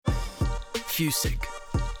Fusick.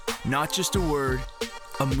 Not just a word,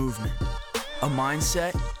 a movement, a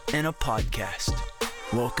mindset, and a podcast.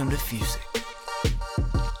 Welcome to Fusick.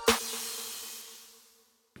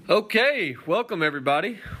 Okay, welcome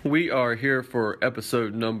everybody. We are here for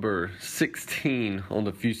episode number 16 on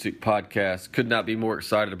the Fusick podcast. Could not be more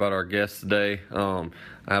excited about our guest today. I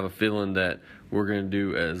have a feeling that we're going to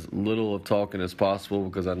do as little of talking as possible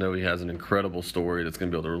because I know he has an incredible story that's going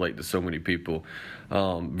to be able to relate to so many people.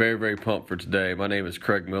 Very, very pumped for today. My name is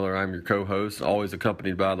Craig Miller. I'm your co-host, always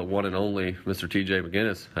accompanied by the one and only Mr. TJ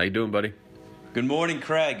McGinnis. How you doing, buddy? Good morning,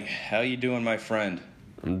 Craig. How you doing, my friend?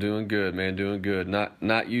 I'm doing good, man. Doing good.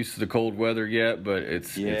 Not used to the cold weather yet, but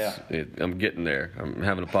I'm getting there. I'm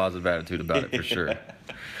having a positive attitude about it for sure.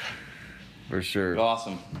 For sure.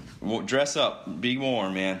 Awesome. Well, dress up. Be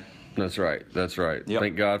warm, man. That's right. Yep.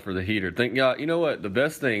 Thank God for the heater. Thank God. You know what? The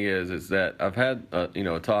best thing is that I've had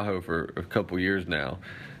a Tahoe for a couple years now,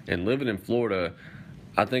 and living in Florida,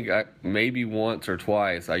 I think maybe once or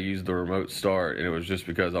twice I used the remote start, and it was just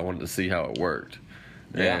because I wanted to see how it worked.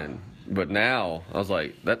 Yeah. But now I was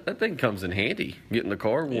like, that thing comes in handy, getting the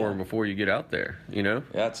car warm before you get out there, you know?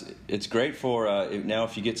 Yeah, it's great for now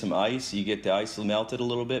if you get some ice, you get the ice melted a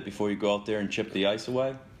little bit before you go out there and chip the ice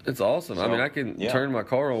away. It's awesome. So, I mean, I can turn my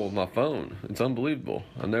car on with my phone. It's unbelievable.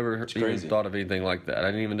 I never even thought of anything like that. I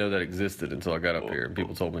didn't even know that existed until I got up here and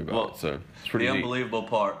people told me about it. So it's pretty neat. The unbelievable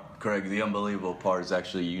part, Craig, is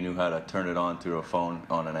actually you knew how to turn it on through a phone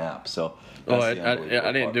on an app. So I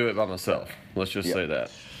didn't do it by myself. Let's just say that.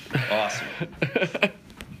 Awesome.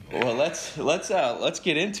 Well, let's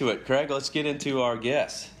get into it, Craig. Let's get into our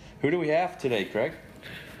guests. Who do we have today, Craig?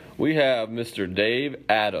 We have Mr. Dave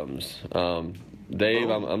Adams. Dave,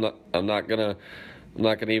 I'm not gonna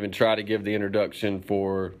even try to give the introduction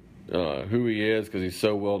for who he is because he's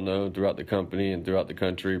so well known throughout the company and throughout the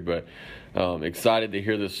country. But excited to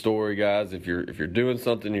hear this story, guys. If you're doing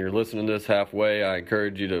something and you're listening to this halfway, I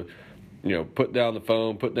encourage you to put down the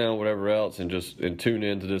phone, put down whatever else, and tune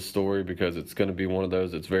into this story because it's going to be one of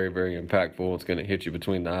those that's very, very impactful. It's going to hit you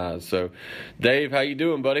between the eyes. So, Dave, how you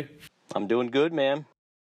doing, buddy? I'm doing good, man.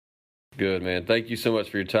 Good, man. Thank you so much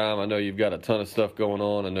for your time. I know you've got a ton of stuff going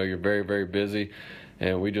on. I know you're very, very busy,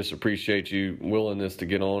 and we just appreciate you willingness to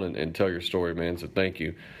get on and tell your story, man. So thank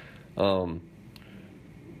you. But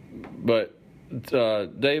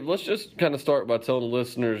Dave, let's just kind of start by telling the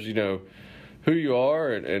listeners, who you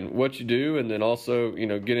are and what you do, and then also,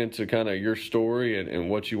 get into kind of your story and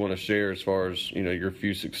what you want to share as far as, your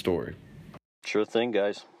Fusick story. Sure thing,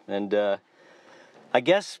 guys. And I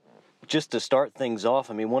guess just to start things off,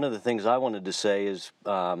 I mean, one of the things I wanted to say is,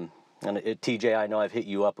 and TJ, I know I've hit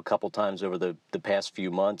you up a couple times over the past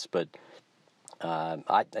few months, but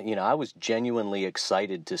I was genuinely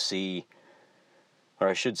excited to see, or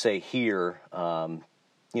I should say hear, going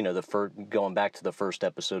back to the first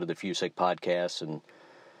episode of the Fusick podcast, and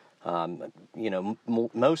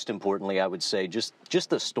most importantly, I would say just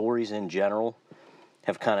the stories in general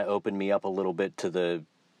have kind of opened me up a little bit to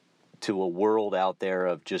a world out there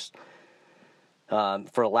of just,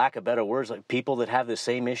 for a lack of better words, like people that have the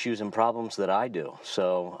same issues and problems that I do.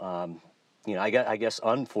 So, I guess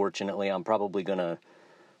unfortunately, I'm probably going to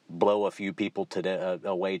blow a few people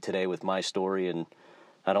away today with my story, and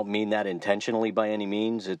I don't mean that intentionally by any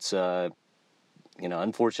means. It's,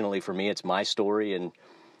 unfortunately for me, it's my story, and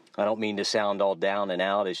I don't mean to sound all down and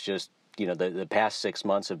out. It's just, the past 6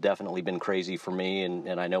 months have definitely been crazy for me,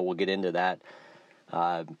 and I know we'll get into that.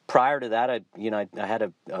 Prior to that, I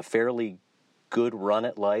had a fairly good run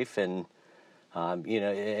at life, and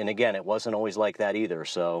and again, it wasn't always like that either.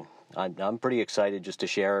 So I'm pretty excited just to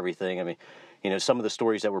share everything. I mean, some of the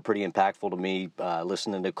stories that were pretty impactful to me,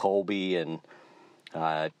 listening to Colby and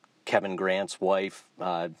Kevin Grant's wife,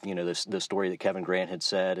 the story that Kevin Grant had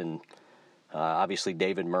said, and obviously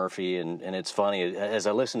David Murphy, and it's funny as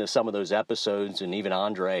I listen to some of those episodes, and even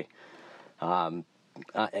Andre. I'm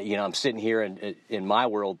sitting here in my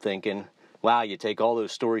world thinking, wow, you take all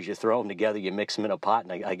those stories, you throw them together, you mix them in a pot,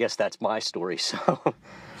 and I guess that's my story. So,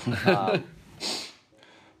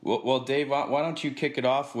 well, Dave, why don't you kick it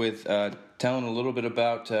off with telling a little bit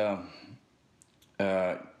about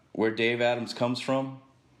where Dave Adams comes from,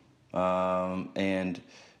 and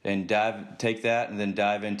take that and then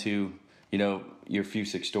dive into your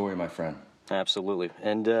Fusick story, my friend. Absolutely,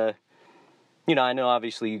 and. I know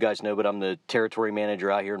obviously you guys know, but I'm the territory manager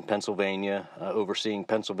out here in Pennsylvania, overseeing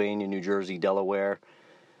Pennsylvania, New Jersey, Delaware,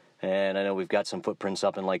 and I know we've got some footprints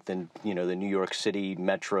up in like the New York City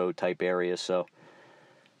metro type area. So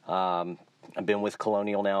I've been with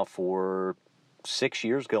Colonial now for 6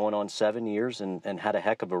 years, going on 7 years, and had a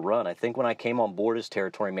heck of a run. I think when I came on board as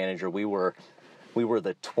territory manager, we were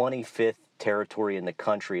the 25th territory in the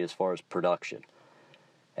country as far as production.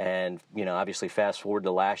 And, obviously fast forward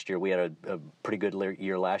to last year, we had a pretty good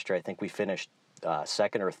year last year. I think we finished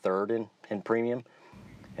second or third in premium.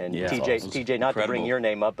 And Yeah, TJ, not to bring your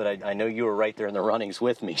name up, but I know you were right there in the runnings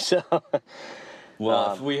with me. So,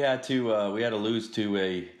 well, if we had to lose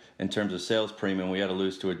to in terms of sales premium, we had to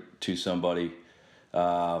lose to somebody.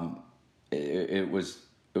 It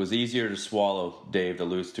was easier to swallow, Dave, to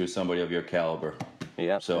lose to somebody of your caliber.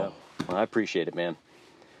 Yeah. So, Well, I appreciate it, man.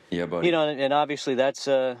 Yeah, buddy. And obviously that's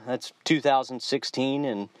 2016,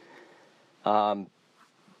 and not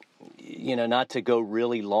to go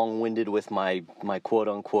really long-winded with my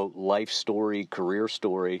quote-unquote life story, career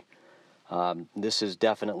story. This has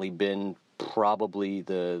definitely been probably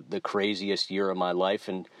the craziest year of my life,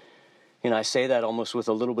 and I say that almost with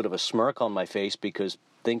a little bit of a smirk on my face, because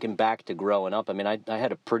thinking back to growing up, I mean, I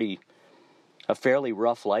had a fairly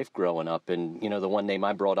rough life growing up, and the one name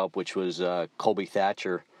I brought up, which was Colby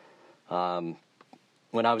Thatcher.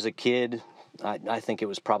 When I was a kid, I think it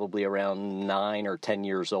was probably around 9 or 10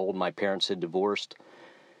 years old, my parents had divorced,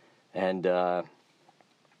 and not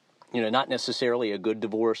necessarily a good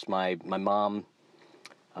divorce. My mom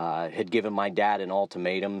had given my dad an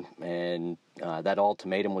ultimatum, and that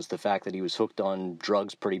ultimatum was the fact that he was hooked on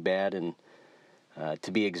drugs pretty bad, and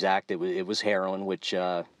to be exact, it was heroin, which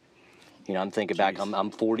I'm thinking back,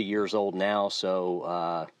 I'm 40 years old now,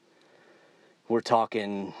 so we're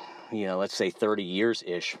talking, let's say 30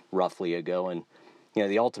 years-ish roughly ago. And,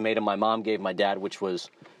 the ultimatum my mom gave my dad, which was,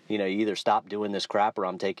 you either stop doing this crap or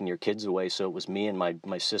I'm taking your kids away. So it was me and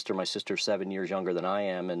my sister. My sister's 7 years younger than I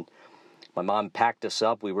am. And my mom packed us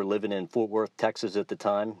up. We were living in Fort Worth, Texas at the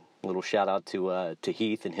time. A little shout out to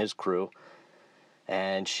Heath and his crew.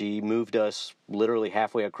 And she moved us literally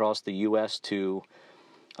halfway across the U.S. to,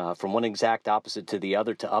 from one exact opposite to the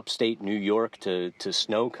other, to upstate New York, to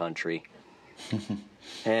snow country.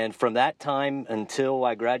 And from that time until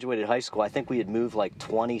I graduated high school, I think we had moved like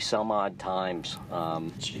 20 some odd times.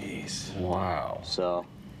 Jeez. Wow. So,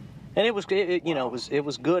 and it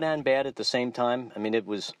was good and bad at the same time. I mean, it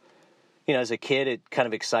was, as a kid, it kind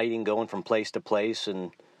of exciting going from place to place,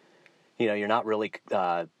 and, you're not really,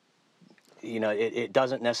 it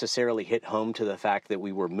doesn't necessarily hit home to the fact that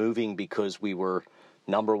we were moving because we were,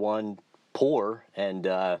 number one, poor, and,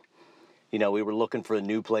 we were looking for a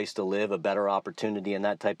new place to live, a better opportunity, and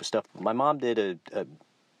that type of stuff. My mom did a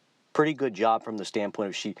pretty good job from the standpoint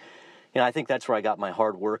of she, I think that's where I got my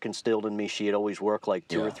hard work instilled in me. She had always worked like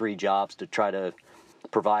two or three jobs to try to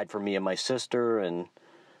provide for me and my sister, and,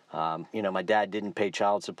 my dad didn't pay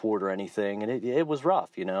child support or anything, and it was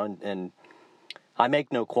rough, and I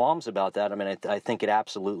make no qualms about that. I mean, I think it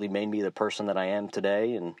absolutely made me the person that I am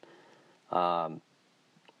today, and,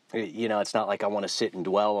 it's not like I want to sit and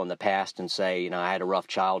dwell on the past and say, I had a rough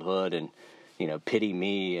childhood and, pity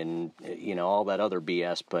me and, all that other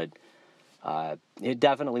BS. But it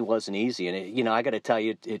definitely wasn't easy. And, I got to tell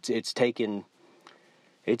you, it's taken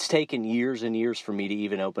years and years for me to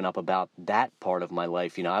even open up about that part of my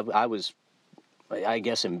life. I was, I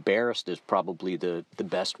guess, embarrassed is probably the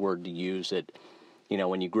best word to use. It,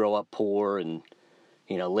 when you grow up poor and,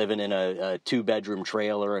 living in a 2-bedroom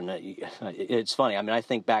trailer. And it's funny. I mean, I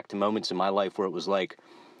think back to moments in my life where it was like,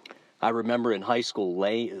 I remember in high school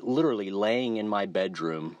literally laying in my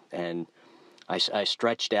bedroom, and I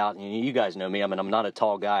stretched out, and you guys know me. I mean, I'm not a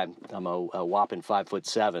tall guy. I'm a whopping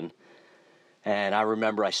 5'7", and I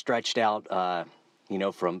remember I stretched out,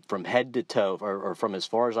 from head to toe, or from as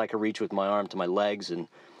far as I could reach with my arm to my legs, and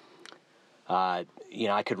I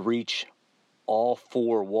could reach all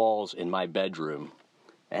 4 walls in my bedroom.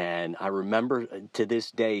 And I remember to this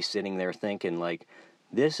day sitting there thinking, like,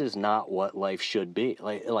 this is not what life should be.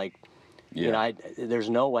 There's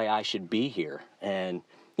no way I should be here. And,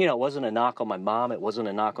 it wasn't a knock on my mom. It wasn't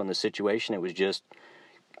a knock on the situation. It was just,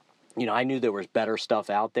 I knew there was better stuff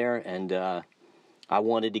out there, and I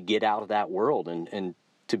wanted to get out of that world. And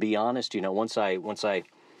to be honest, once I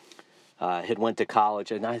had went to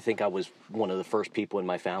college, and I think I was one of the first people in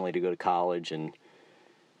my family to go to college, and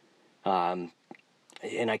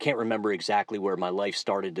I can't remember exactly where my life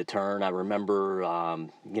started to turn. I remember,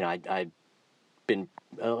 I'd been,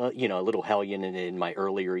 a little hellion in my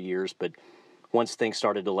earlier years, but once things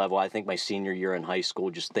started to level, I think my senior year in high school,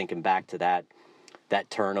 just thinking back to that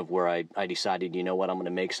turn of where I decided, I'm going to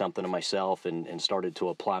make something of myself, and started to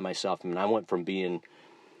apply myself. I mean, I went from being,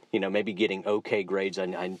 maybe getting okay grades.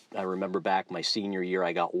 I remember back my senior year,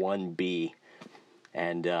 I got 1 B,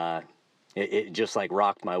 and it just like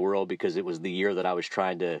rocked my world, because it was the year that I was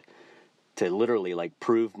trying to literally like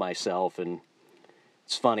prove myself. And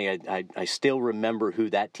it's funny, I still remember who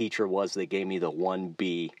that teacher was that gave me the 1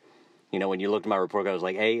 B, You know, when you looked at my report, I was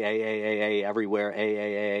like A everywhere,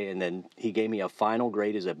 A, and then he gave me a final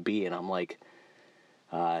grade as a B, and I'm like,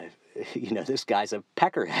 you know, this guy's a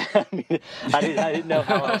peckerhead. I mean, I didn't know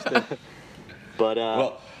how else to. But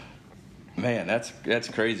well, man, that's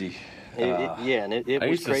crazy. Yeah, and it I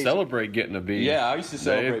was used crazy. to celebrate getting a B. Yeah, I used to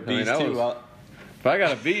celebrate B's too. If I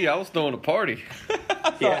got a B, I was throwing a party.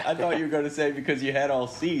 I thought you were going to say because you had all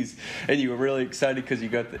C's and you were really excited because you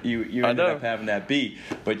got you ended up having that B.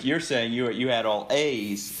 But you're saying you had all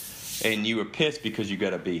A's and you were pissed because you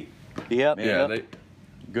got a B. Yep. Yeah, yep.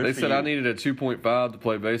 they said I needed a 2.5 to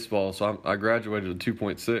play baseball, so I graduated a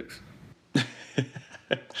 2.6.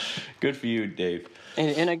 Good for you, Dave.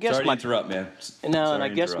 And I guess Sorry to interrupt, man. No, and I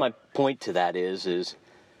guess my point to that is,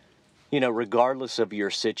 you know, regardless of your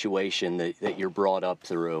situation that you're brought up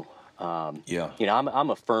through, you know, I'm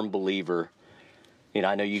a firm believer. You know,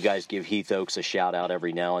 I know you guys give Heath Oaks a shout out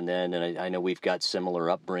every now and then, and I know we've got similar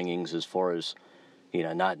upbringings as far as, you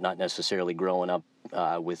know, not necessarily growing up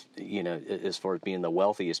with, you know, as far as being the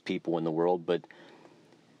wealthiest people in the world, but,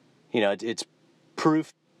 you know, it's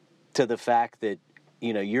proof to the fact that,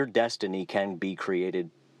 you know, your destiny can be created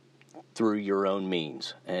through your own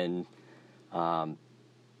means. And, you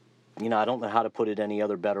know, I don't know how to put it any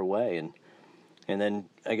other better way. And then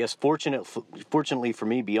I guess fortunately for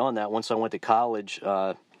me, beyond that, once I went to college,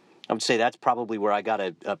 I would say that's probably where I got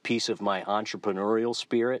a piece of my entrepreneurial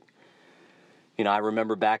spirit. You know, I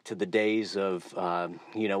remember back to the days of,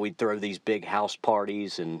 you know, we'd throw these big house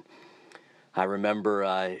parties, and I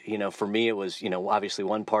remember, you know, for me it was, you know, obviously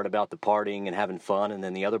one part about the partying and having fun, and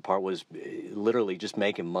then the other part was literally just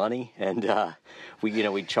making money. And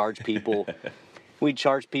we'd charge people,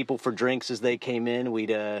 for drinks as they came in.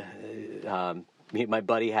 My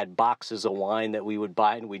buddy had boxes of wine that we would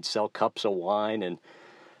buy, and we'd sell cups of wine, and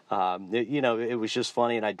you know, it was just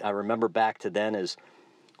funny. And I remember back to then as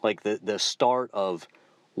like the start of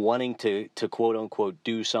wanting to quote unquote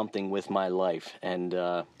do something with my life. And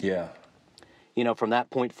you know, from that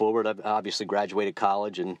point forward, I've obviously graduated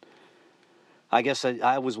college, and I guess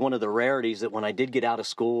I was one of the rarities that when I did get out of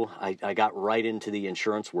school, I got right into the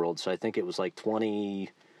insurance world. So I think it was like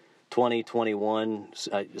 2021,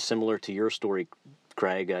 similar to your story,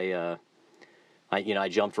 Craig. I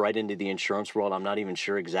jumped right into the insurance world. I'm not even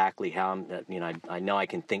sure exactly how. I know I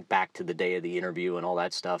can think back to the day of the interview and all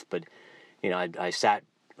that stuff, but you know, I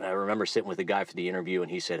remember sitting with the guy for the interview, and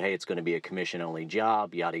he said, "Hey, it's going to be a commission-only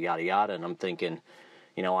job, yada, yada, yada." And I'm thinking,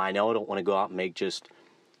 you know, I know I don't want to go out and make just,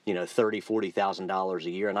 you know, $30,000, $40,000 a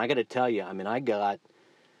year. And I got to tell you, I mean, I got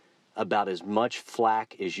about as much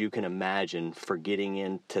flack as you can imagine for getting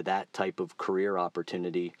into that type of career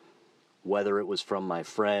opportunity, whether it was from my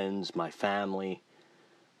friends, my family,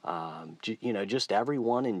 you know, just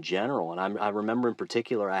everyone in general. And I remember in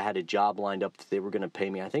particular, I had a job lined up that they were going to pay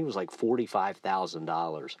me, I think it was like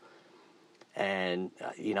 $45,000. And,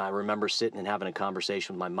 you know, I remember sitting and having a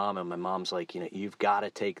conversation with my mom, and my mom's like, you know, you've got to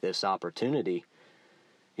take this opportunity.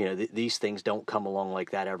 You know, these things don't come along like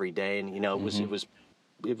that every day. And, you know, it was,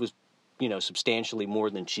 you know, substantially more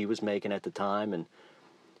than she was making at the time. And,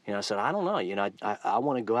 you know, I said, I don't know, you know, I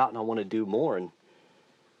want to go out and I want to do more. And,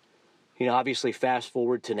 you know, obviously fast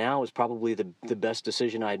forward to now is probably the best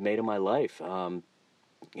decision I had made in my life. You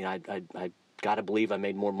know, I got to believe I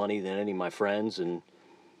made more money than any of my friends. And,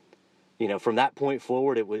 you know, from that point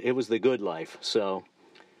forward, it was the good life. So,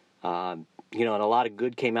 you know, and a lot of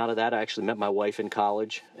good came out of that. I actually met my wife in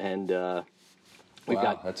college, and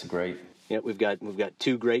that's great. Yeah, we've got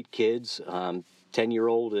two great kids,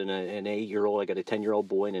 10-year-old and an 8-year-old. I got a 10-year-old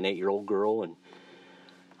boy and an 8-year-old girl. And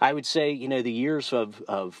I would say, you know, the years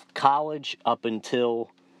of college up until,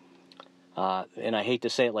 and I hate to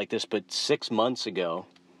say it like this, but 6 months ago,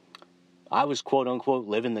 I was quote unquote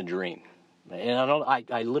living the dream. And I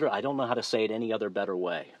don't know how to say it any other better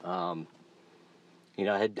way. You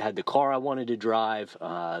know, I had the car I wanted to drive,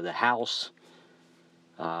 the house.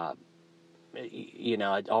 You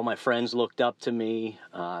know, all my friends looked up to me.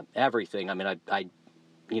 Everything. I mean, I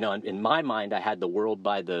you know, in my mind, I had the world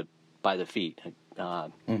by the feet.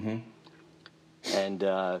 And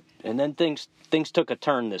then things took a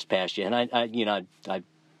turn this past year, and I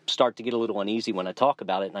start to get a little uneasy when I talk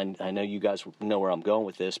about it. And I know you guys know where I'm going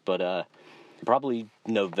with this, but probably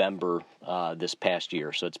November this past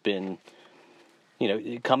year. So it's been, you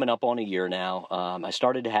know, coming up on a year now. I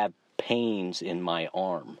started to have pains in my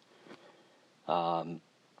arm.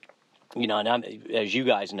 You know, and as you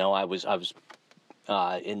guys know, I was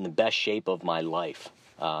in the best shape of my life.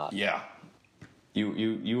 Yeah.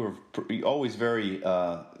 You were always very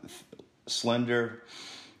slender.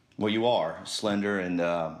 Well, you are slender, and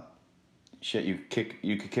shit, you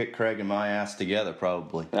could kick Craig and my ass together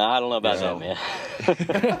probably. I don't know about that,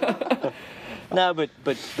 man. No, but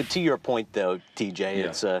to your point though, TJ,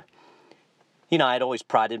 it's I'd always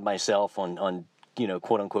prided myself on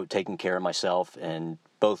quote unquote taking care of myself, and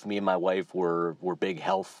both me and my wife were big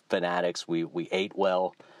health fanatics. We ate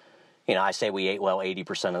well. I say we ate well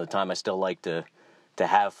 80% of the time. I still like to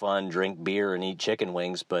have fun, drink beer, and eat chicken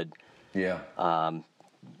wings, but the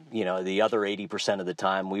other 80% of the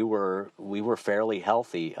time we were fairly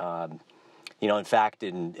healthy. In fact,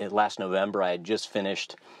 in last November, I had just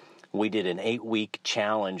finished. We did an 8-week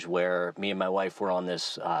challenge where me and my wife were on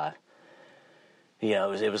this.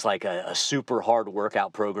 It was like a super hard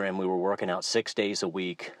workout program. We were working out 6 days a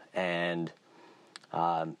week and,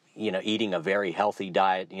 eating a very healthy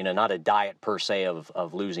diet, not a diet per se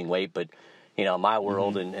of losing weight, but, my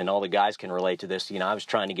world and all the guys can relate to this. I was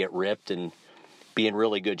trying to get ripped and be in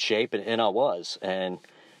really good shape, and I was. And,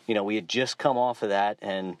 we had just come off of that,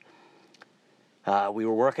 and we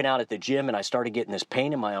were working out at the gym, and I started getting this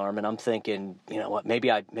pain in my arm, and I'm thinking, what,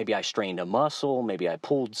 maybe I strained a muscle, maybe I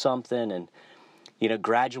pulled something, and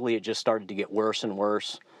gradually it just started to get worse and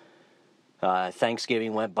worse.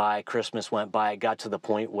 Thanksgiving went by, Christmas went by. It got to the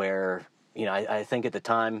point where, I think at the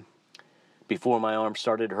time, before my arm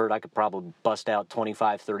started to hurt, I could probably bust out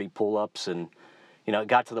 25, 30 pull-ups. And, it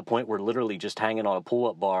got to the point where literally just hanging on a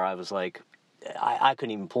pull-up bar, I was like, I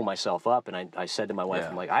couldn't even pull myself up. And I said to my wife,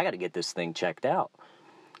 I'm like, I got to get this thing checked out.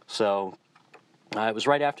 So it was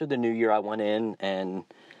right after the New Year I went in, and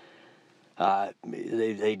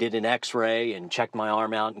they did an x-ray and checked my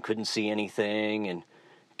arm out and couldn't see anything and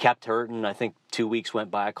kept hurting. I think 2 weeks went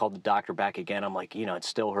by. I called the doctor back again. I'm like, it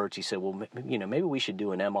still hurts. He said, well, maybe we should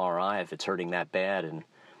do an MRI if it's hurting that bad. And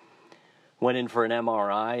went in for an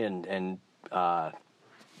MRI, and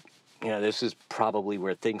this is probably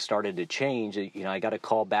where things started to change. I got a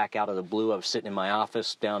call back out of the blue. I was sitting in my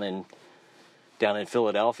office down in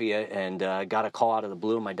Philadelphia, and got a call out of the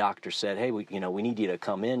blue. My doctor said, hey, we need you to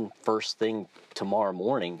come in first thing tomorrow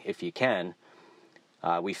morning if you can.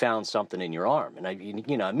 We found something in your arm. And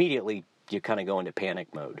immediately you kind of go into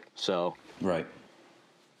panic mode. So, right.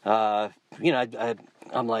 I'm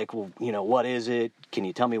like, well, what is it? Can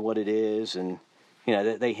you tell me what it is? And,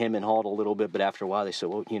 they hem and hawed a little bit, but after a while they said,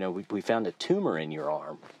 well, we found a tumor in your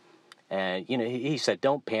arm. And, he said,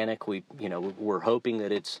 don't panic. We're hoping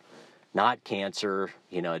that it's not cancer.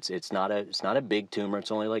 It's not a big tumor.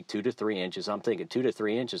 It's only like 2 to 3 inches. I'm thinking 2 to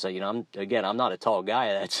 3 inches. I'm not a tall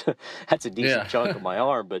guy. That's a decent chunk of my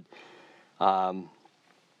arm. But,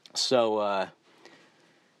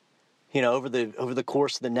 over the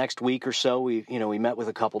course of the next week or so, we met with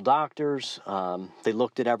a couple doctors. They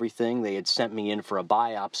looked at everything. They had sent me in for a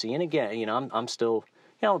biopsy. And again, I'm still,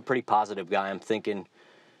 a pretty positive guy. I'm thinking,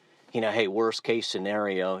 hey, worst case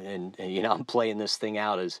scenario. And I'm playing this thing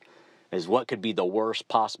out as what could be the worst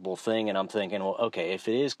possible thing. And I'm thinking, well, okay, if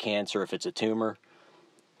it is cancer, if it's a tumor,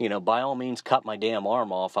 by all means, cut my damn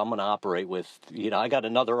arm off. I'm going to operate with, I got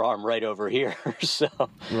another arm right over here. So,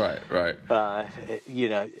 right.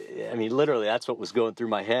 Literally that's what was going through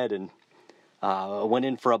my head. And I went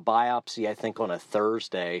in for a biopsy, I think on a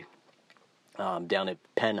Thursday, down at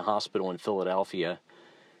Penn Hospital in Philadelphia.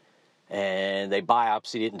 And they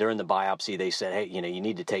biopsied it. And during the biopsy, they said, hey, you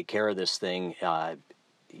need to take care of this thing.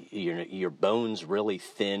 Your bone's really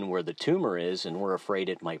thin where the tumor is, and we're afraid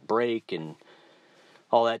it might break and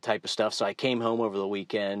all that type of stuff. So I came home over the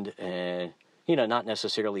weekend and, not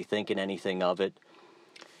necessarily thinking anything of it.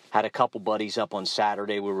 Had a couple buddies up on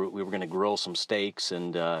Saturday. We were going to grill some steaks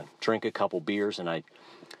and drink a couple beers. And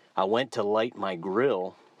I went to light my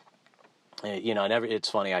grill. It's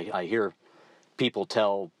funny. I hear people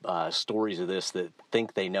tell stories of this that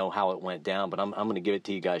think they know how it went down, but I'm going to give it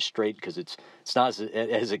to you guys straight because it's not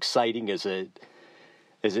as exciting as it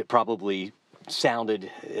probably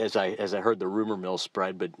sounded as I heard the rumor mill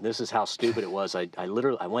spread. But this is how stupid it was. I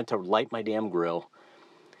went to light my damn grill,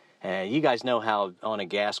 and you guys know how on a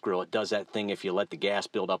gas grill it does that thing if you let the gas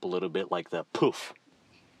build up a little bit, like the poof.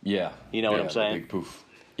 Yeah. You know what I'm saying? Big poof.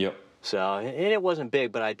 Yep. So, and it wasn't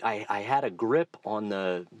big, but I had a grip on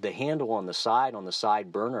the handle on the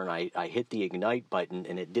side burner, and I hit the ignite button,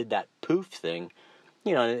 and it did that poof thing,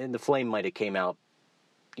 and the flame might have came out,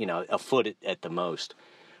 a foot at the most.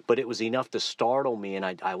 But it was enough to startle me,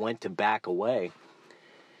 and I went to back away.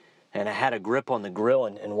 And I had a grip on the grill,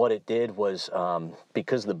 and what it did was,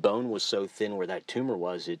 because the bone was so thin where that tumor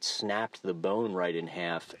was, it snapped the bone right in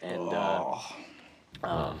half. And,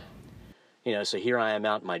 so here I am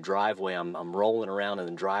out in my driveway. I'm rolling around in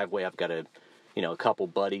the driveway. I've got a couple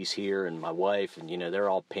buddies here and my wife, and, they're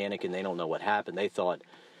all panicking. They don't know what happened. They thought,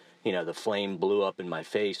 the flame blew up in my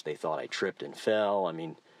face. They thought I tripped and fell. I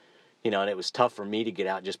mean, and it was tough for me to get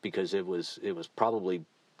out just because it was probably,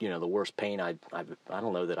 the worst pain I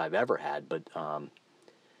don't know that I've ever had, but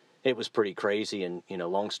it was pretty crazy. And,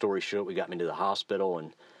 long story short, we got me to the hospital,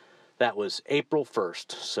 and that was April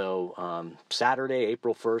 1st. So Saturday,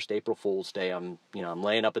 April 1st, April Fool's Day, I'm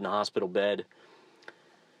laying up in the hospital bed.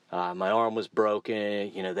 My arm was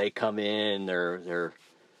broken. They come in, they're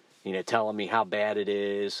telling me how bad it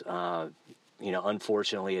is.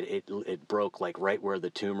 Unfortunately, it broke like right where the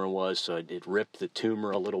tumor was, so it ripped the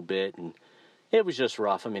tumor a little bit, and it was just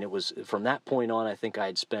rough. I mean, it was from that point on. I think I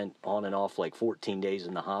had spent on and off like 14 days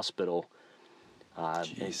in the hospital.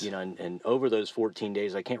 And over those 14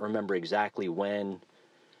 days, I can't remember exactly when.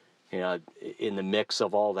 In the mix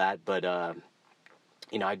of all that, but I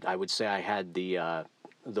would say I had the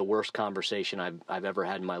worst conversation I've ever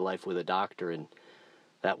had in my life with a doctor, and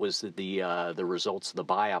that was the results of the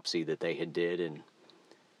biopsy that they had did. And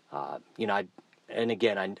I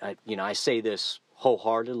say this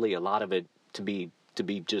wholeheartedly. A lot of it, to be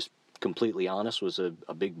just completely honest, was a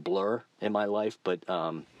big blur in my life. But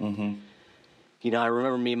I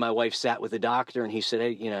remember me and my wife sat with the doctor, and he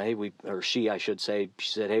said, she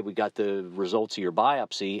said, hey, we got the results of your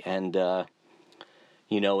biopsy, and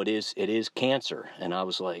it is cancer. And I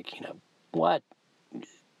was like, what?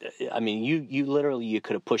 I mean, you literally, you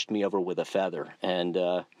could have pushed me over with a feather. And,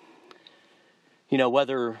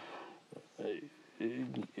 whether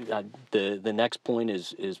the next point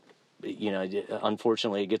is,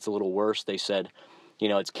 unfortunately it gets a little worse. They said,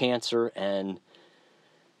 it's cancer, and,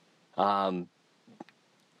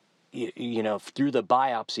 through the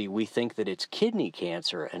biopsy, we think that it's kidney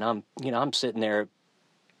cancer. And I'm sitting there.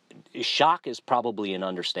 Shock is probably an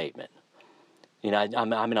understatement.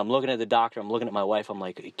 I'm looking at the doctor. I'm looking at my wife. I'm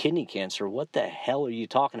like, kidney cancer? What the hell are you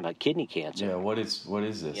talking about? Kidney cancer? Yeah. What is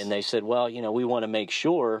this? And they said, well, we want to make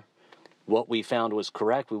sure what we found was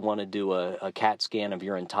correct. We want to do a CAT scan of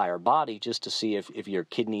your entire body just to see if your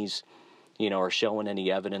kidneys, are showing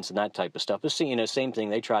any evidence and that type of stuff. But same thing.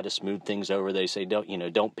 They try to smooth things over. They say,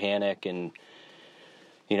 don't panic, and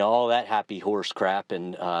all that happy horse crap.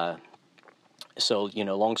 And so,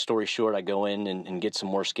 long story short, I go in and get some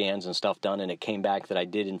more scans and stuff done, and it came back that I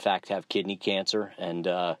did, in fact, have kidney cancer. And,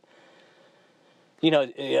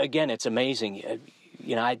 again, it's amazing.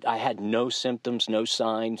 I had no symptoms, no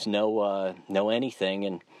signs, no anything.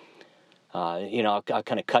 And, I'll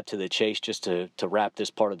kind of cut to the chase just to wrap this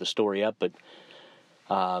part of the story up. But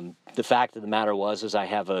the fact of the matter is I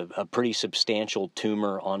have a pretty substantial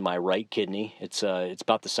tumor on my right kidney. It's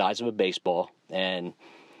about the size of a baseball, and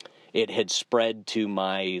it had spread to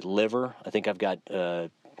my liver. I think I've got,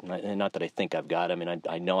 not that I think I've got,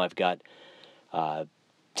 I know I've got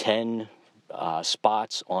 10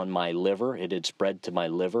 spots on my liver. It had spread to my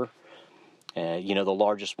liver. The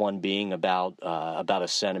largest one being about a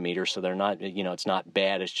centimeter. So they're not, it's not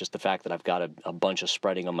bad. It's just the fact that I've got a bunch of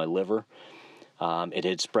spreading on my liver. It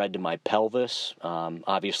had spread to my pelvis,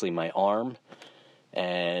 obviously my arm,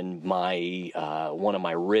 and my one of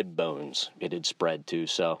my rib bones it had spread to.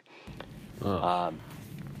 So, to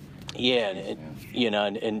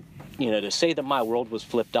say that my world was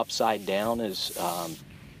flipped upside down is, I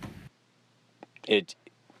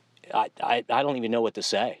don't even know what to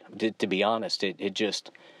say. To be honest, it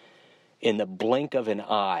just, in the blink of an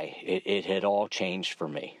eye, it had all changed for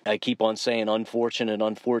me. I keep on saying unfortunate,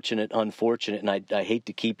 and I hate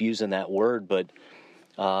to keep using that word, but.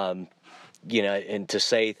 And to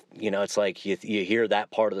say, it's like you hear that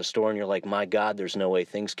part of the story and you're like, my God, there's no way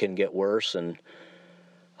things can get worse. And,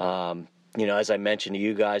 as I mentioned to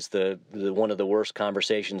you guys, the one of the worst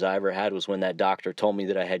conversations I ever had was when that doctor told me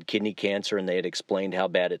that I had kidney cancer and they had explained how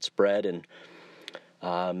bad it spread. And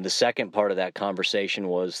the second part of that conversation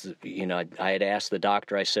was, I had asked the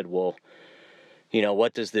doctor, I said, well,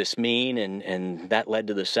 what does this mean? And that led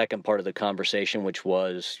to the second part of the conversation, which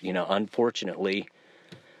was, unfortunately,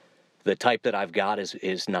 the type that I've got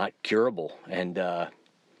is not curable. And,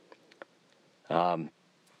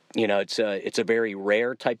 it's a very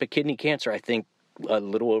rare type of kidney cancer. I think a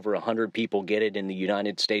little over 100 people get it in the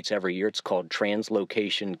United States every year. It's called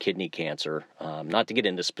translocation kidney cancer. Not to get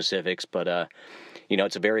into specifics, but,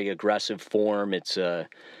 it's a very aggressive form. It's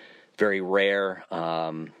very rare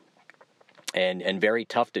and very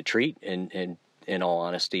tough to treat in all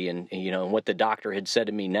honesty. And what the doctor had said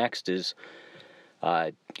to me next is,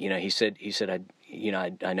 he said, I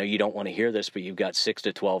know you don't want to hear this, but you've got 6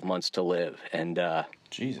 to 12 months to live. And,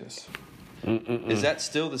 Jesus. Is that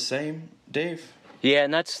still the same, Dave? Yeah.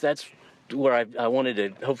 And that's where I wanted to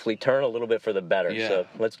hopefully turn a little bit for the better. Yeah. So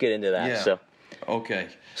let's get into that. Yeah. So, Okay.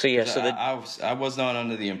 So yeah, I was not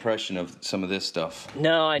under the impression of some of this stuff.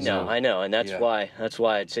 No, I know, and that's why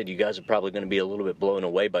I said you guys are probably going to be a little bit blown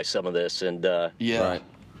away by some of this, and Yeah. Right.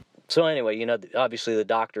 So anyway, obviously the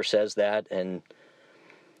doctor says that, and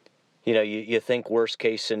you think worst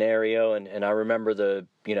case scenario, and I remember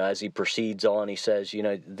as he proceeds on, he says,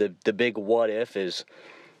 the big what if is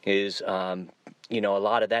a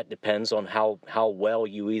lot of that depends on how well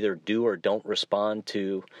you either do or don't respond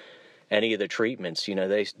to any of the treatments.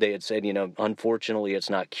 They had said, unfortunately it's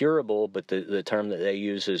not curable, but the term that they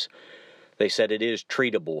use is, they said it is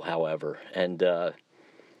treatable, however. And,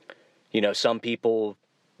 some people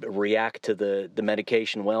react to the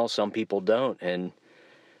medication well, some people don't. And,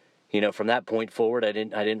 from that point forward, I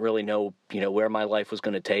didn't really know, where my life was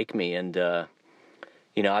going to take me. And,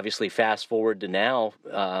 obviously fast forward to now,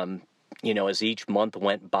 as each month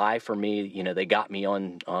went by for me, they got me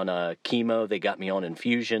on chemo, they got me on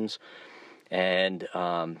infusions, and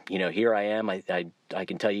here I am. I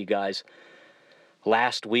can tell you guys,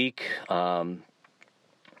 last week, about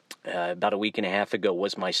a week and a half ago,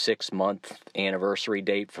 was my 6-month anniversary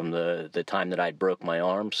date from the time that I broke my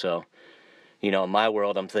arm. So, in my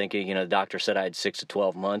world, I'm thinking, the doctor said I had 6 to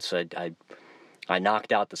 12 months. I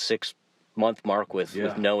knocked out the 6-month mark with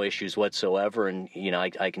no issues whatsoever, and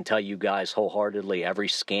I can tell you guys wholeheartedly, every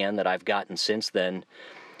scan that I've gotten since then,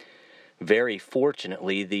 very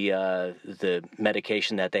fortunately, the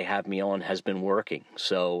medication that they have me on has been working.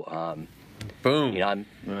 So boom,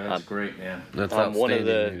 that's great, man. That's I'm one of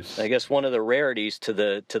the news. I guess one of the rarities to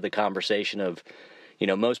the conversation of,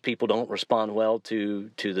 most people don't respond well to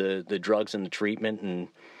the drugs and the treatment, and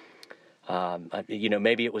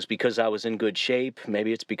maybe it was because I was in good shape.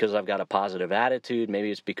 Maybe it's because I've got a positive attitude.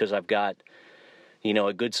 Maybe it's because I've got,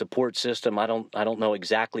 a good support system. I don't know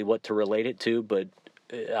exactly what to relate it to, but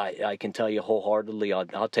I can tell you wholeheartedly,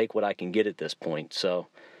 I'll take what I can get at this point. So,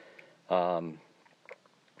 and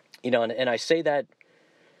I say that,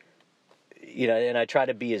 and I try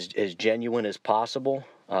to be as genuine as possible.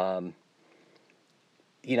 I'd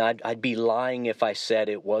be lying if I said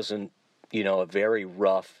it wasn't, a very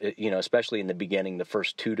rough, especially in the beginning, the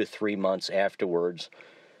first 2 to 3 months afterwards,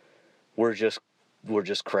 we're just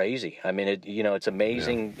crazy. I mean, it's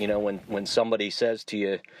amazing, when somebody says to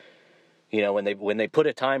you, when they put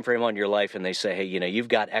a time frame on your life and they say, hey, you've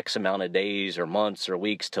got X amount of days or months or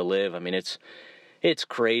weeks to live. I mean, it's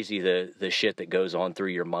crazy the shit that goes on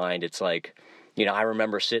through your mind. It's like, I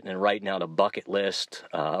remember sitting and writing out a bucket list.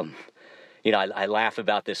 I laugh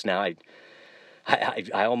about this now.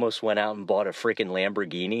 I almost went out and bought a freaking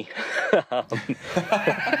Lamborghini.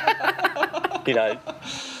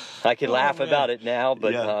 I can laugh about it now,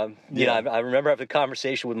 but I remember having a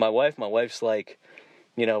conversation with my wife. My wife's like,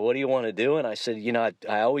 what do you want to do? And I said,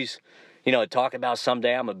 I always, talk about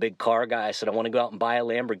someday I'm a big car guy. I said, I want to go out and buy a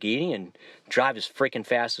Lamborghini and drive as freaking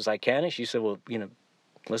fast as I can. And she said, well,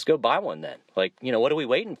 let's go buy one then. Like, what are we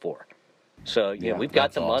waiting for? So, we've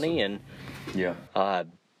got the money, and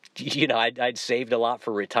I'd saved a lot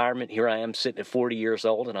for retirement. Here I am sitting at 40 years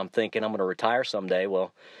old, and I'm thinking I'm going to retire someday.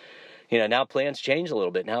 Well, now plans change a little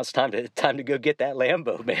bit. Now it's time to go get that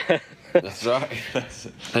Lambo, man. That's right.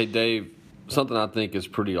 Hey, Dave, something I think is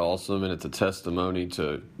pretty awesome, and it's a testimony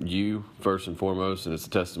to you first and foremost, and it's a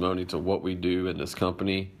testimony to what we do in this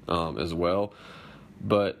company as well.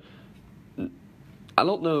 But I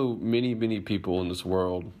don't know many people in this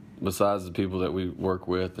world, besides the people that we work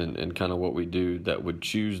with and kind of what we do, that would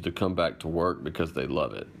choose to come back to work because they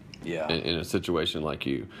love it. Yeah. In a situation like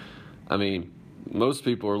you. I mean, most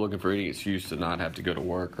people are looking for any excuse to not have to go to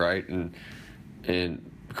work, right? And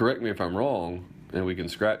correct me if I'm wrong, and we can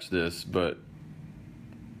scratch this, but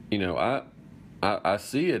I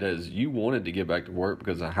see it as you wanted to get back to work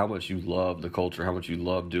because of how much you love the culture, how much you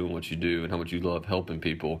love doing what you do, and how much you love helping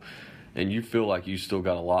people, and you feel like you still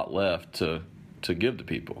got a lot left to give to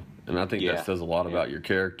people. And I think that says a lot about your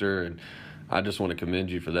character, and I just want to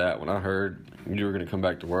commend you for that. When I heard you were going to come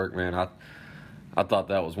back to work, man, I thought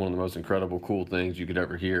that was one of the most incredible, cool things you could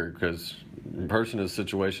ever hear, because a person in a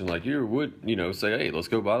situation like you would, say, hey, let's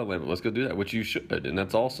go buy the Lambo, let's go do that, which you should, and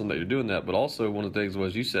that's awesome that you're doing that. But also one of the things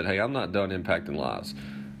was you said, hey, I'm not done impacting lives.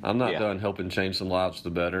 I'm not done helping change some lives for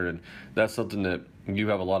the better, and that's something that you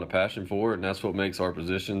have a lot of passion for, and that's what makes our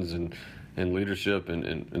positions and leadership, and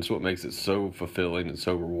it's what makes it so fulfilling and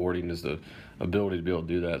so rewarding, is the ability to be able to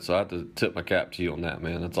do that. So I have to tip my cap to you on that,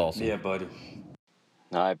 man. That's awesome. Yeah, buddy.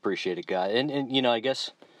 I appreciate it, guy. And I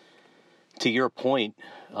guess to your point,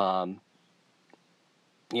 my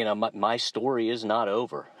story is not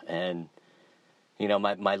over, and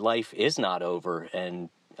my life is not over, and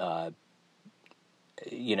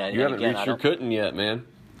you haven't reached your cutting yet, man.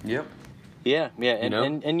 Yep. Yeah,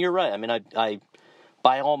 and you're right. I mean, I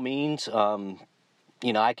by all means,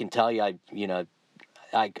 I can tell you,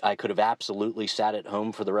 I could have absolutely sat at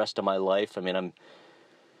home for the rest of my life. I mean, I'm,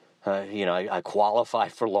 I qualify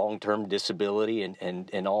for long-term disability, and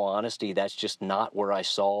in all honesty, that's just not where I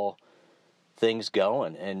saw things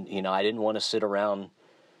going. And, I didn't want to sit around,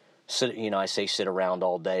 I say sit around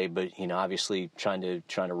all day, but, obviously trying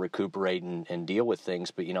to recuperate and deal with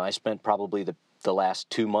things. But, I spent probably the last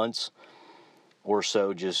 2 months or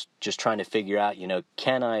so just trying to figure out,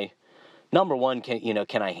 can I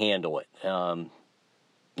handle it?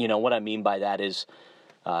 What I mean by that is,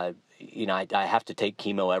 I have to take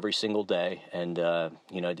chemo every single day, and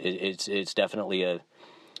it's definitely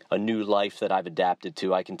a new life that I've adapted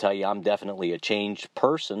to. I can tell you, I'm definitely a changed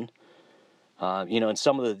person. And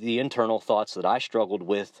some of the internal thoughts that I struggled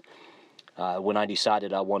with when I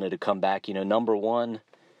decided I wanted to come back. Number one,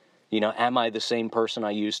 am I the same person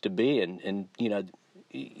I used to be? And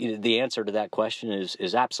the answer to that question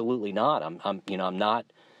is absolutely not. I'm not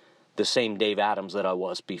the same Dave Adams that I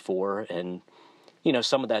was before, and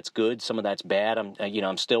some of that's good, some of that's bad.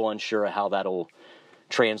 I'm still unsure of how that'll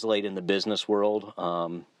translate in the business world.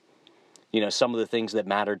 Some of the things that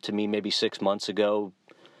mattered to me maybe 6 months ago,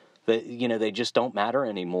 that they just don't matter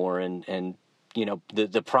anymore. And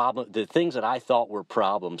the things that I thought were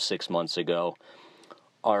problems 6 months ago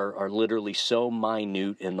are literally so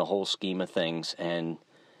minute in the whole scheme of things. And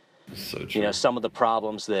so true. Some of the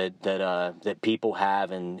problems that people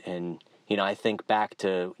have, and I think back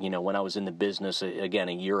to when I was in the business again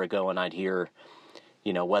a year ago, and I'd hear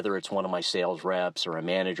whether it's one of my sales reps or a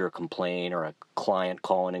manager complain, or a client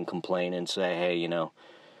calling and complain and say, hey,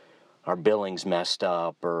 our billing's messed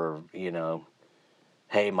up, or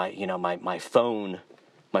hey, my phone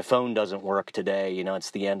doesn't work today,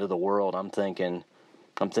 it's the end of the world. I'm thinking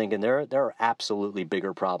there are absolutely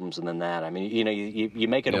bigger problems than that. I mean, you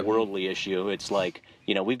make it a worldly issue. It's like,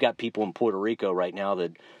 we've got people in Puerto Rico right now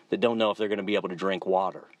that don't know if they're going to be able to drink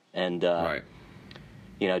water, and right.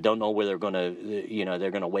 Don't know where they're going to,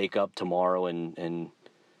 they're going to wake up tomorrow and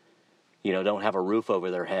don't have a roof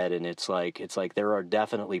over their head. And it's like there are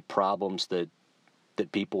definitely problems that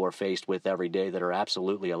people are faced with every day that are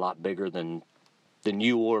absolutely a lot bigger than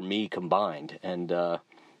you or me combined. And, so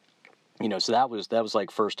that was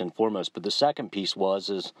like first and foremost. But the second piece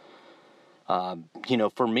is,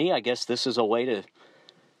 for me, I guess this is a way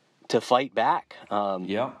to fight back.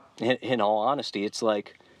 In all honesty, it's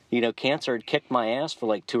like, cancer had kicked my ass for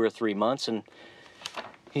like 2 or 3 months. And,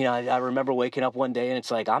 I remember waking up one day and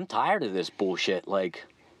it's like, I'm tired of this bullshit. Like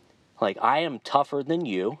I am tougher than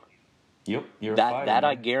you. Yep. You're that man.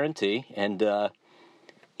 I guarantee. And, I'm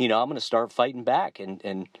going to start fighting back.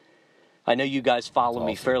 And I know you guys follow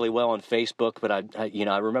me fairly well on Facebook, but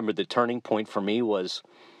I remember the turning point for me was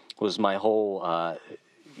my whole,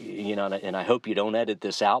 and I hope you don't edit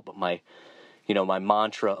this out, but my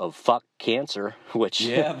mantra of fuck cancer, which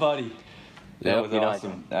yeah, buddy, that was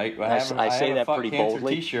awesome. I say that pretty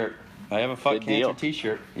boldly. T-shirt. I have a fuck cancer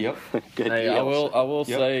T-shirt. Yep. Good hey, deal. I will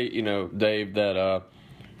say, Dave, that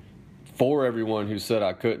for everyone who said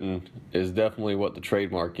I couldn't is definitely what the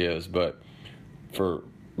trademark is, but for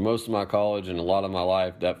most of my college and a lot of my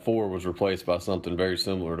life, that 4 was replaced by something very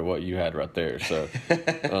similar to what you had right there. So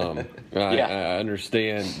I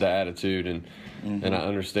understand the attitude and I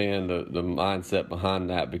understand the mindset behind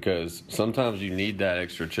that, because sometimes you need that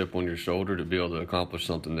extra chip on your shoulder to be able to accomplish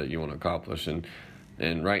something that you want to accomplish. And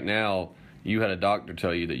right now, you had a doctor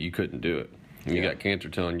tell you that you couldn't do it. And you got cancer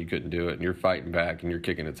telling you couldn't do it, and you're fighting back and you're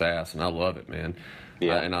kicking its ass, and I love it, man.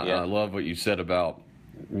 I love what you said about,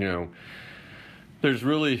 there's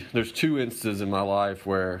 2 instances in my life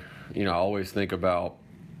where, I always think about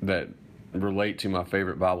that relate to my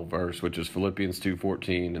favorite Bible verse, which is Philippians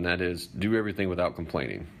 2:14, and that is, do everything without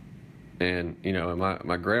complaining. And,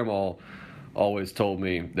 my grandma always told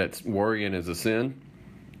me that worrying is a sin.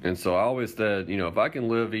 And so I always said, if I can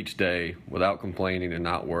live each day without complaining and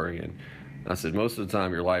not worrying, I said, most of the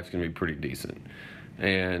time your life's going to be pretty decent.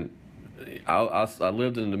 And I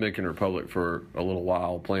lived in the Dominican Republic for a little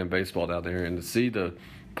while playing baseball down there, and to see the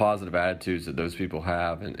positive attitudes that those people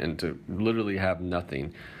have, and to literally have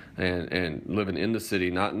nothing, and living in the city,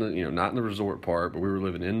 not in the not in the resort part, but we were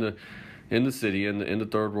living in the city, in the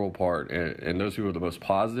third world part, and those people are the most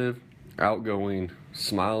positive, outgoing,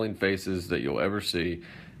 smiling faces that you'll ever see,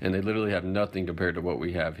 and they literally have nothing compared to what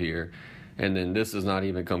we have here. And then this does not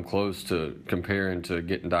even come close to comparing to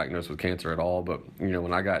getting diagnosed with cancer at all. But,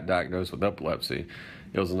 when I got diagnosed with epilepsy,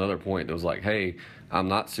 it was another point that was like, hey, I'm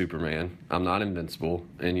not Superman. I'm not invincible.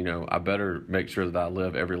 And, I better make sure that I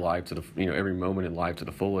live every life to the, every moment in life to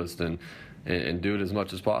the fullest. And and do it as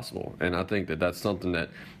much as possible. And I think that that's something that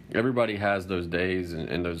everybody has those days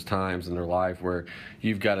and those times in their life where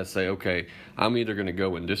you've got to say, okay, I'm either going to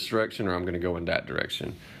go in this direction or I'm going to go in that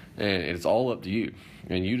direction. And it's all up to you,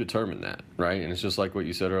 and you determine that, right? And it's just like what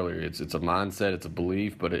you said earlier. It's a mindset, it's a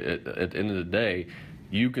belief, but at the end of the day,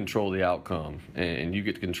 you control the outcome, and you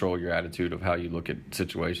get to control your attitude of how you look at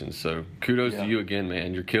situations. So kudos to you again,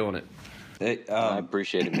 man. You're killing it. I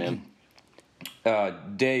appreciate it, man.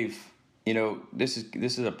 Dave, this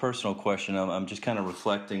is a personal question. I'm just kind of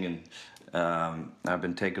reflecting, and I've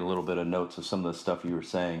been taking a little bit of notes of some of the stuff you were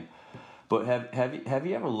saying. But have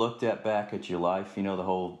you ever looked back at your life? The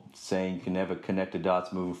whole saying, you can never connect the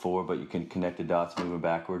dots moving forward, but you can connect the dots moving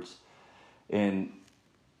backwards. And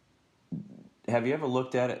have you ever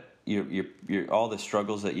looked at it, your all the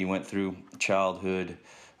struggles that you went through, childhood,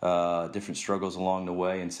 different struggles along the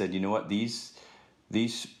way, and said, you know what, these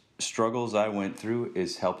struggles I went through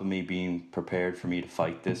is helping me, being prepared for me to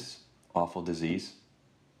fight this awful disease?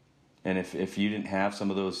 And if you didn't have some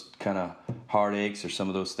of those kind of heartaches or some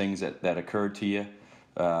of those things that occurred to you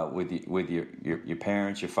with your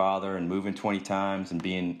parents, your father, and moving 20 times and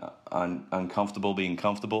being uncomfortable, being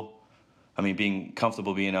comfortable, being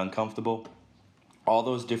comfortable, being uncomfortable, all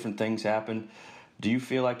those different things happen. Do you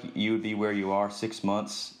feel like you would be where you are 6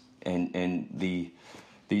 months and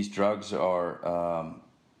these drugs are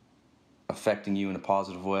affecting you in a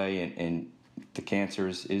positive way, and the cancer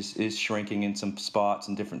is shrinking in some spots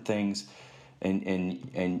and different things,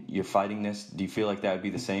 and you're fighting this? Do you feel like that would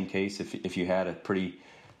be the same case if you had a pretty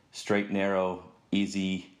straight, narrow,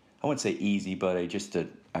 easy, I wouldn't say easy, but just a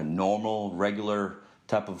normal, regular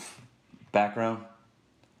type of background?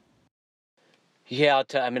 Yeah,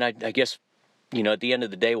 I guess, at the end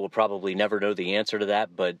of the day, we'll probably never know the answer to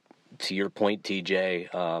that, but to your point, TJ,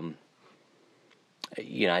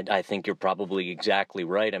 I think you're probably exactly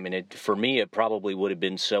right. For me, it probably would have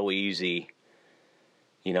been so easy,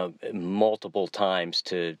 multiple times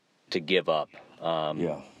to give up.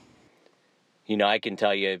 I can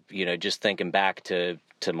tell you, just thinking back to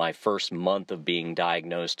my first month of being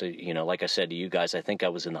diagnosed, like I said to you guys, I think I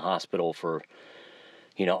was in the hospital for,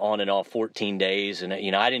 on and off 14 days. And,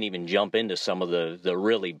 I didn't even jump into some of the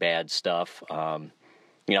really bad stuff.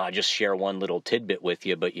 I just share one little tidbit with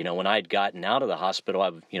you, but, when I'd gotten out of the hospital,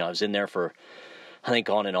 I was in there for, I think,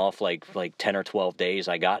 on and off like 10 or 12 days.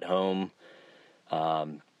 I got home,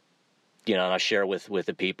 and I share with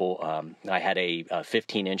the people, I had a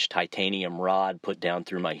 15-inch titanium rod put down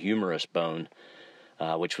through my humerus bone,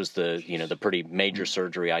 which was the pretty major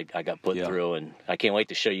surgery I got put through. And I can't wait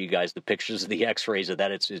to show you guys the pictures of the x-rays of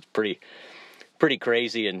that. It's pretty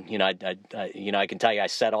crazy, and I can tell you I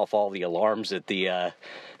set off all the alarms at the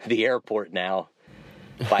airport now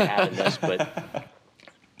by having this. But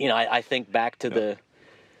I think back to the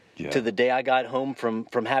day I got home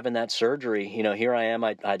from having that surgery. Here I am.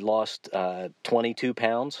 I'd lost 22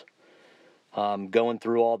 pounds. Going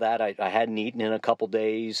through all that, I hadn't eaten in a couple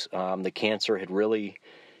days. The cancer had really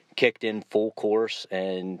kicked in full course,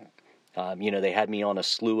 and they had me on a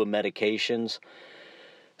slew of medications.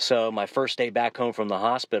 So my first day back home from the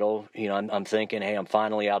hospital, I'm thinking, hey, I'm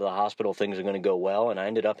finally out of the hospital. Things are going to go well. And I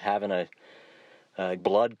ended up having a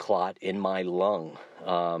blood clot in my lung,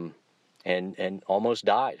 and almost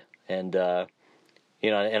died. And,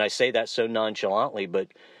 and I say that so nonchalantly, but,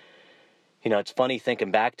 it's funny thinking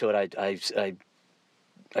back to it. I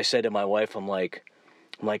said to my wife,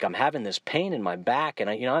 I'm having this pain in my back. And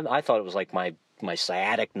I thought it was like my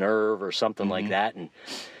sciatic nerve or something like that. And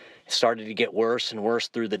it started to get worse and worse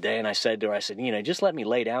through the day, and I said to her, just let me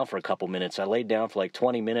lay down for a couple minutes. I laid down for like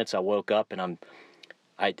 20 minutes. I woke up, and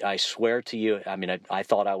I swear to you, I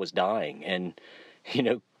thought I was dying. And,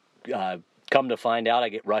 come to find out, I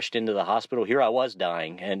get rushed into the hospital. Here I was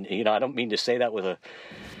dying, and I don't mean to say that with a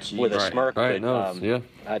smirk, but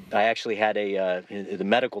I actually had the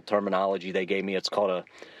medical terminology they gave me. It's called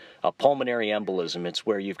a pulmonary embolism. It's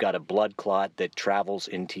where you've got a blood clot that travels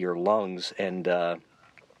into your lungs, and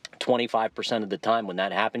 25% of the time when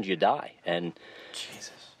that happens, you die. And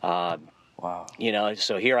Jesus. Wow.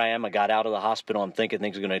 So here I am. I got out of the hospital. I'm thinking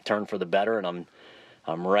things are going to turn for the better, and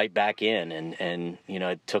I'm right back in. And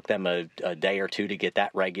it took them a day or two to get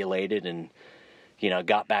that regulated, and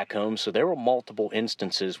got back home. So there were multiple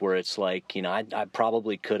instances where it's like, I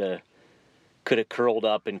probably could have curled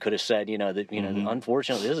up and could have said,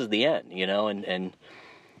 unfortunately, this is the end. And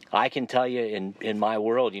I can tell you in my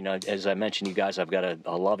world, as I mentioned, you guys, I've got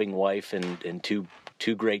a loving wife and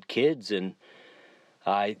two great kids. And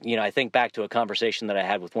I think back to a conversation that I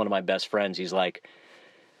had with one of my best friends. He's like,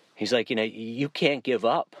 you can't give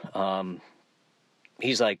up.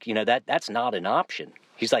 He's like, that's not an option.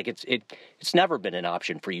 he's like, it's never been an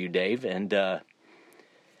option for you, Dave. And,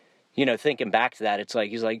 you know, thinking back to that, it's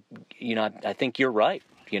like, he's like, you know, I think you're right.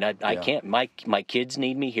 You know, I can't, my kids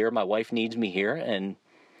need me here. My wife needs me here. And,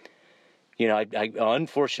 you know, I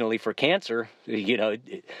unfortunately for cancer, you know,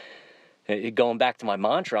 going back to my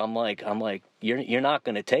mantra, I'm like, you're not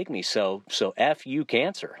going to take me. So F you,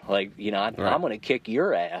 cancer. Like, you know, I'm going to kick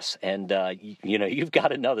your ass. And, you know, you've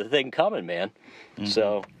got another thing coming, man. Mm-hmm.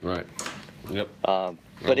 So. Right. Yep.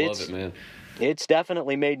 But I love it, man. It's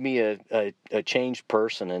definitely made me a changed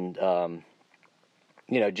person. And,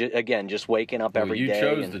 you know, again, just waking up every day. You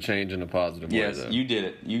chose to change in a positive way, though. Yes, you did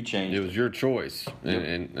it. You changed. It was your choice.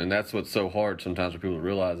 And that's what's so hard sometimes for people to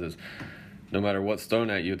realize is no matter what's thrown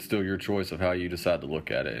at you, it's still your choice of how you decide to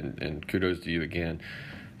look at it. And kudos to you again.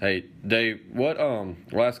 Hey, Dave, what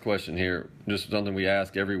last question here, just something we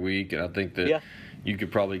ask every week, and I think that you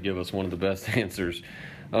could probably give us one of the best answers.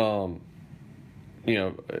 You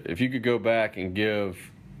know, if you could go back and give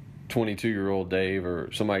 22-year-old Dave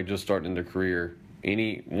or somebody just starting their career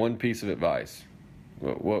any one piece of advice,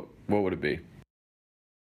 what would it be?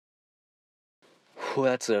 Well,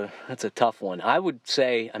 that's a tough one. I would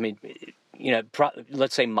say, I mean, you know,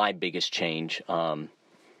 let's say my biggest change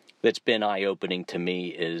that's been eye-opening to me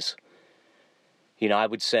is, you know, I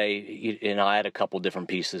would say, and I had a couple different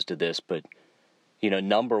pieces to this, but, you know,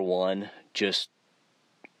 number one, just,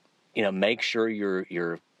 you know, make sure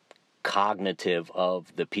you're cognitive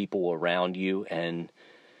of the people around you and,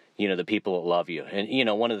 you know, the people that love you. And, you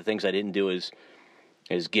know, one of the things I didn't do is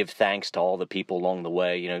give thanks to all the people along the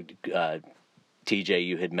way. You know, TJ,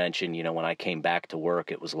 you had mentioned, you know, when I came back to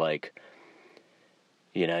work, it was like,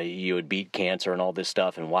 you know, you had beat cancer and all this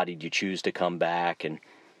stuff, and why did you choose to come back? And,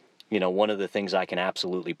 you know, one of the things I can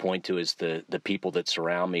absolutely point to is the people that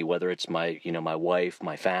surround me, whether it's my wife,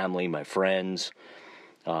 my family, my friends,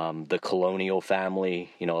 the Colonial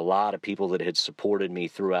family, you know, a lot of people that had supported me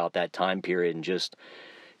throughout that time period and just,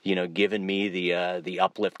 you know, given me the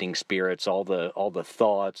uplifting spirits, all the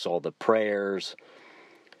thoughts, all the prayers,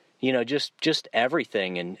 you know, just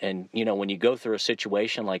everything. And, you know, when you go through a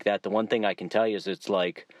situation like that, the one thing I can tell you is it's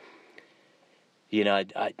like, you know,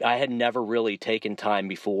 I had never really taken time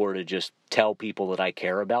before to just tell people that I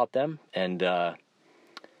care about them. And,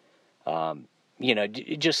 you know,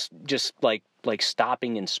 just like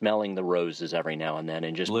stopping and smelling the roses every now and then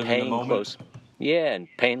and just paying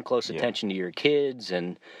close attention to your kids.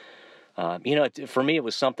 And, you know, for me, it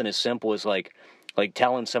was something as simple as like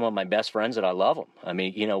telling some of my best friends that I love them. I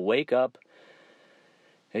mean, you know, wake up,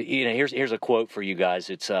 you know, here's a quote for you guys.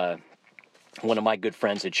 It's, one of my good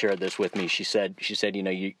friends had shared this with me. She said, you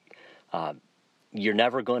know, you're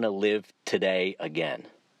never going to live today again,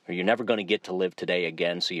 or you're never going to get to live today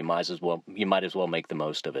again. So you might as well make the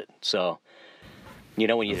most of it. So, you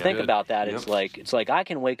know, when you think about that, it's like I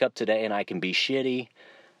can wake up today and I can be shitty.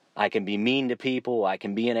 I can be mean to people. I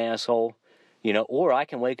can be an asshole, you know, or I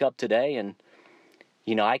can wake up today and,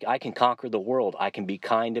 you know, I can conquer the world. I can be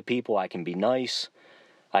kind to people. I can be nice.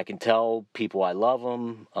 I can tell people I love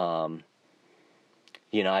them.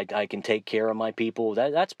 You know, I can take care of my people.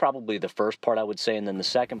 That's probably the first part I would say. And then the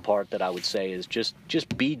second part that I would say is just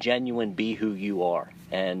be genuine, be who you are.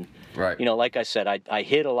 And, you know, like I said, I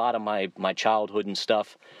hid a lot of my childhood and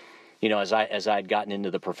stuff, you know, as I'd gotten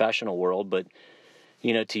into the professional world. But,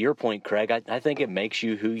 you know, to your point, Craig, I think it makes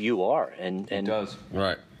you who you are. And it does.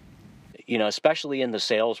 Right. You know, especially in the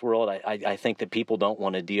sales world, I think that people don't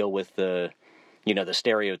want to deal with the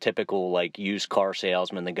stereotypical, like, used car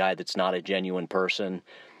salesman, the guy that's not a genuine person.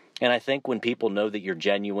 And I think when people know that you're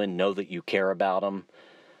genuine, know that you care about them,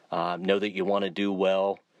 know that you want to do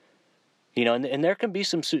well, you know, and there can be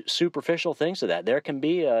some superficial things to that. There can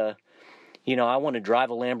be you know, I want to drive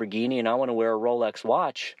a Lamborghini and I want to wear a Rolex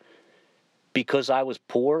watch because I was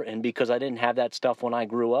poor and because I didn't have that stuff when I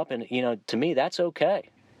grew up. And, you know, to me, that's okay.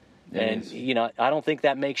 You know, I don't think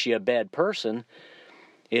that makes you a bad person.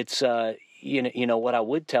 It's, you know, what I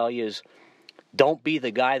would tell you is don't be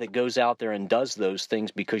the guy that goes out there and does those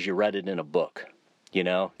things because you read it in a book, you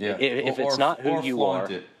know? Yeah. If it's not who you are.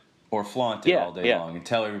 Or flaunt it all day long and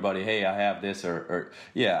tell everybody, hey, I have this or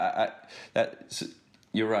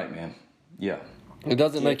you're right, man. Yeah. It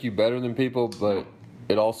doesn't make you better than people, but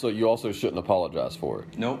you also shouldn't apologize for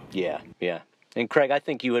it. Nope. Yeah. And Craig, I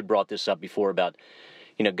think you had brought this up before about,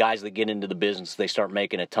 you know, guys that get into the business, they start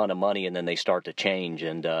making a ton of money and then they start to change.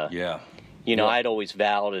 And, you know, I'd always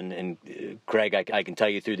vowed, and Craig, I can tell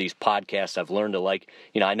you through these podcasts, I've learned to like,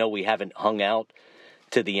 you know, I know we haven't hung out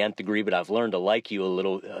to the nth degree, but I've learned to like you a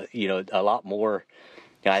little, you know, a lot more.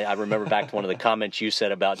 I remember back to one of the comments you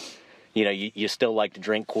said about, you know, you still like to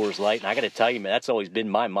drink Coors Light. And I got to tell you, man, that's always been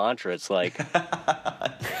my mantra. It's like,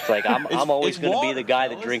 like I'm always going to be the guy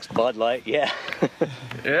that drinks Bud Light. Yeah.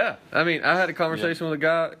 Yeah. I mean, I had a conversation with a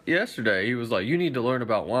guy yesterday. He was like, "You need to learn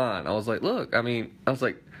about wine." I was like, "Look, I'm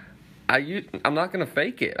not going to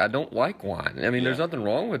fake it. I don't like wine. I mean, there's nothing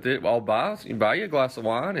wrong with it. I'll buy you a glass of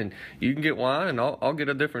wine, and you can get wine, and I'll get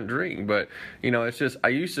a different drink." But it's just I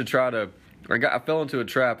used to try to. I fell into a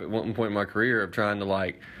trap at one point in my career of trying to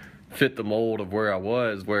like fit the mold of where I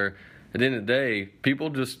was. Where at the end of the day, people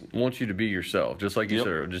just want you to be yourself, just like you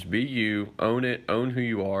said. Just be you, own it, own who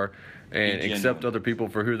you are, and accept other people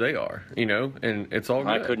for who they are. And it's all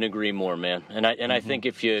good. I couldn't agree more, man. And I think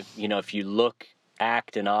if you look,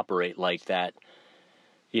 act, and operate like that,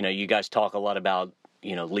 you guys talk a lot about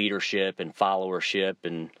leadership and followership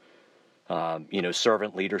and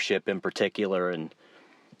servant leadership in particular, and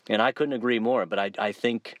I couldn't agree more. But I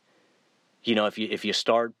think if you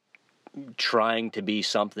start trying to be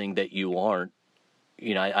something that you aren't,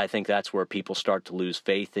 I think that's where people start to lose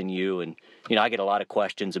faith in you. And I get a lot of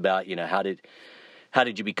questions about how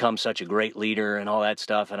did you become such a great leader and all that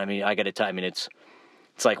stuff. And I mean, I got to tell you, it's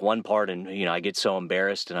like one part, and I get so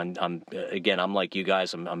embarrassed, and I'm like you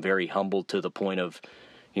guys, I'm very humbled to the point of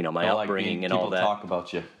my upbringing and all that. People talk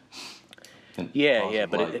about you.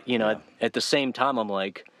 But at the same time, I'm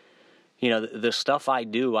like, the stuff I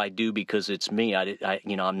do because it's me.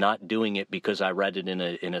 I'm not doing it because I read it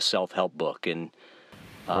in a self-help book. And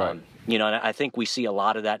and I think we see a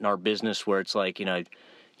lot of that in our business, where it's like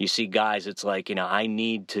you see guys, it's like I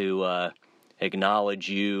need to acknowledge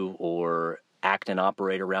you or act and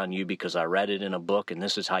operate around you because I read it in a book, and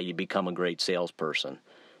this is how you become a great salesperson.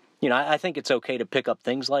 I think it's okay to pick up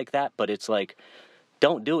things like that, but it's like,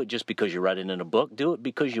 don't do it just because you read it in a book. Do it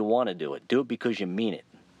because you want to do it. Do it because you mean it.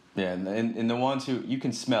 Yeah, and the ones who, you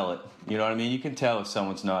can smell it. You know what I mean? You can tell if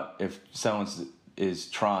someone's is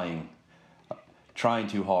trying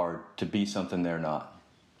too hard to be something they're not.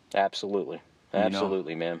 Absolutely,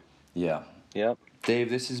 man. Yeah. Yep. Dave,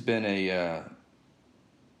 this has been a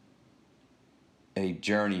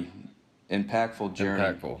journey, impactful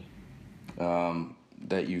journey.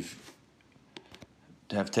 That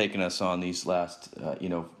have taken us on these last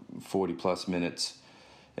 40 plus minutes,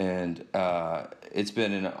 and it's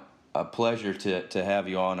been a pleasure to have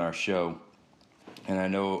you on our show. And I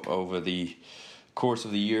know over the course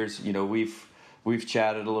of the years, we've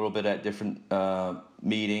chatted a little bit at different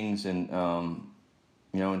meetings, and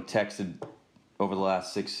and texted over the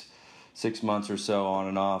last six months or so, on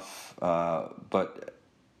and off. But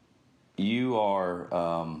you are,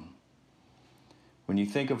 when you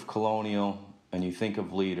think of Colonial, and you think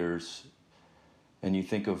of leaders, and you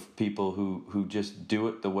think of people who just do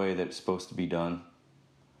it the way that it's supposed to be done,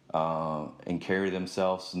 and carry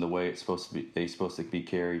themselves in the way they're supposed to be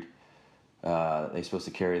carried. They're supposed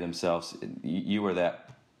to carry themselves. You are that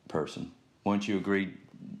person. Wouldn't you agree,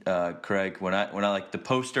 Craig? When I like the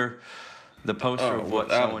poster of what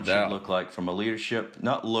someone should look like from a leadership,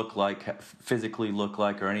 not look like, physically look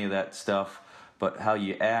like, or any of that stuff, but how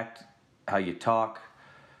you act, how you talk,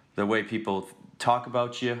 the way people talk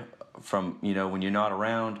about you from, when you're not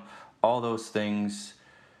around, all those things,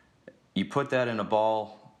 you put that in a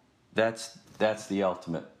ball, that's the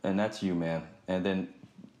ultimate, and that's you, man. And then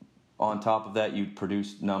on top of that, you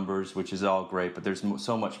produce numbers, which is all great, but there's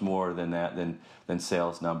so much more than that, than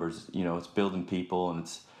sales numbers. It's building people, and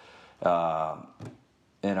it's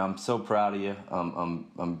and I'm so proud of you.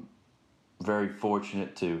 I'm very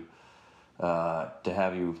fortunate to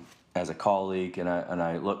have you as a colleague, and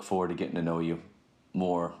I look forward to getting to know you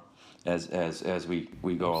more as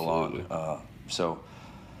we go along. So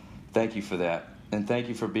thank you for that, and thank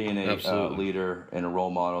you for being a leader and a role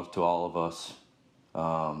model to all of us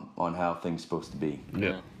on how things are supposed to be.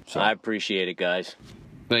 Yeah. So I appreciate it, guys.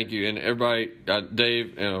 Thank you. And everybody,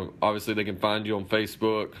 Dave, obviously they can find you on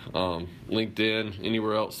Facebook, LinkedIn,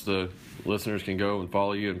 anywhere else the listeners can go and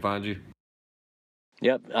follow you and find you.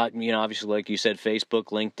 Yep. Obviously, like you said, Facebook,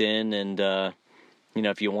 LinkedIn, and,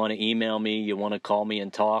 if you want to email me, you want to call me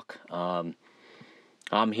and talk,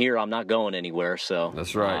 I'm here. I'm not going anywhere. So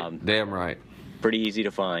that's right. Damn right. Pretty easy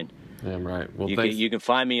to find. Damn right. Well, you can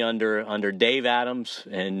find me under Dave Adams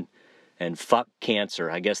and fuck cancer.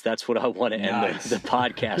 I guess that's what I want to end the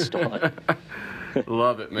podcast on.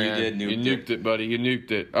 Love it, man. You nuked it, buddy. You nuked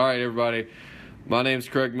it. All right, everybody. My name's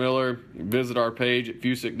Craig Miller. Visit our page at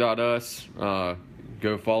fusick.us.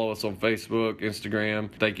 Go follow us on Facebook, Instagram.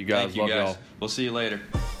 Thank you, guys. Love y'all. We'll see you later.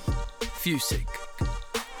 Fusick,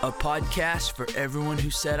 a podcast for everyone who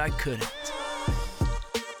said I couldn't.